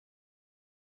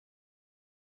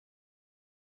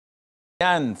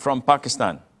And from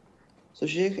Pakistan. So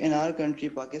Sheikh, in our country,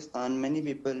 Pakistan, many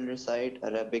people recite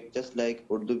Arabic just like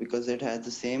Urdu because it has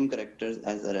the same characters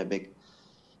as Arabic.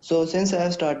 So since I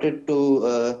have started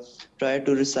to try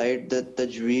to recite the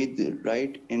Tajweed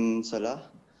right in Salah,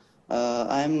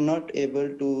 I am not able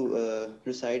to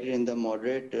recite it in the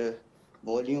moderate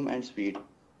volume and speed.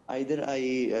 Either I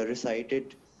recite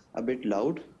it a bit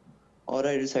loud or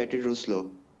I recite it real slow.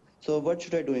 So what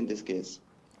should I do in this case?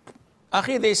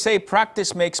 Akhi, they say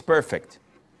practice makes perfect.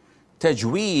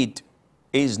 Tajweed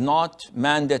is not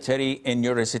mandatory in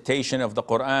your recitation of the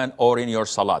Quran or in your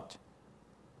salat.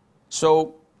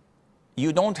 So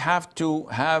you don't have to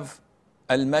have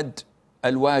al-mad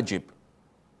al-wajib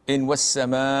in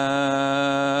was-samaa.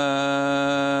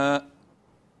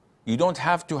 You don't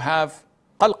have to have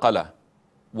qalqalah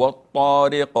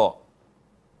wa-tariqa.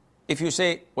 If you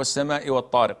say was-samaa'i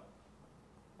wa-tariq,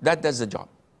 that does the job.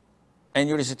 And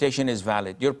your recitation is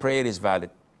valid, your prayer is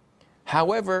valid.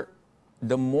 However,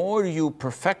 the more you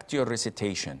perfect your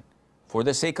recitation for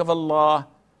the sake of Allah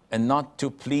and not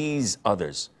to please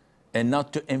others and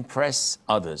not to impress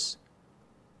others,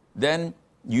 then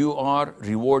you are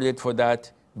rewarded for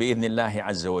that bi-idhnillahi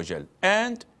azza wa jal.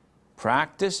 And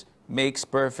practice makes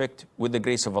perfect with the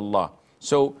grace of Allah.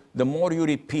 So the more you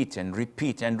repeat and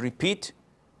repeat and repeat,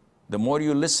 the more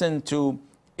you listen to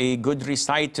a good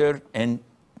reciter and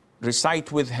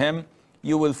recite with him,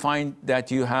 you will find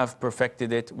that you have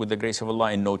perfected it with the grace of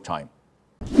Allah in no time.